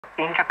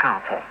in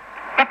Jakarta.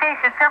 He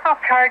faces several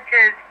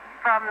charges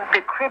from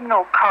the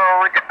criminal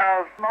code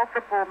of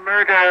multiple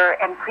murder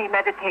and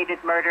premeditated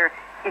murder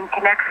in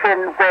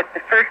connection with the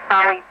first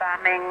Bali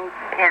bombings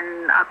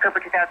in October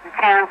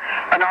 2002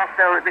 and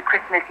also the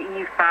Christmas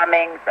Eve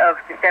bombings of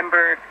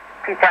December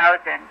 2000.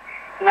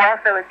 He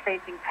also is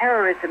facing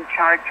terrorism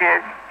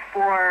charges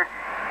for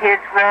his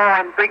role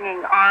in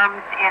bringing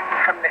arms in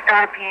from the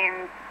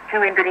Philippines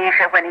to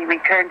Indonesia when he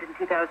returned in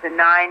 2009,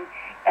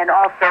 and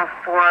also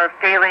for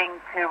failing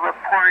to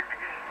report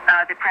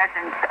the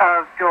presence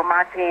of Joe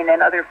Martin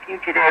and other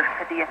fugitives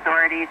to the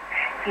authorities.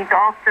 He's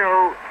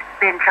also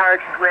been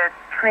charged with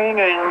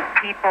training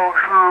people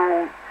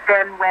who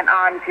then went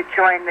on to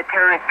join the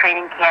terrorist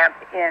training camp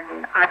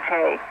in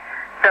Aceh.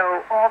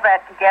 So all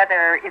that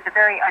together is a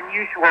very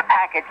unusual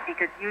package,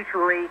 because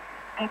usually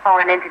people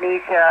in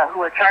Indonesia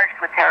who are charged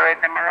with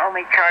terrorism are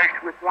only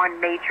charged with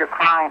one major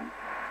crime.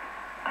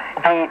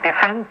 The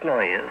defense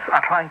lawyers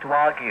are trying to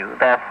argue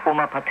that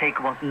Umar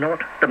Patek was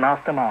not the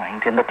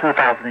mastermind in the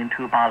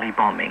 2002 Bali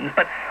bombings,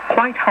 but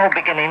quite how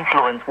big an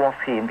influence was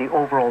he in the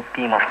overall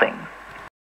scheme of things?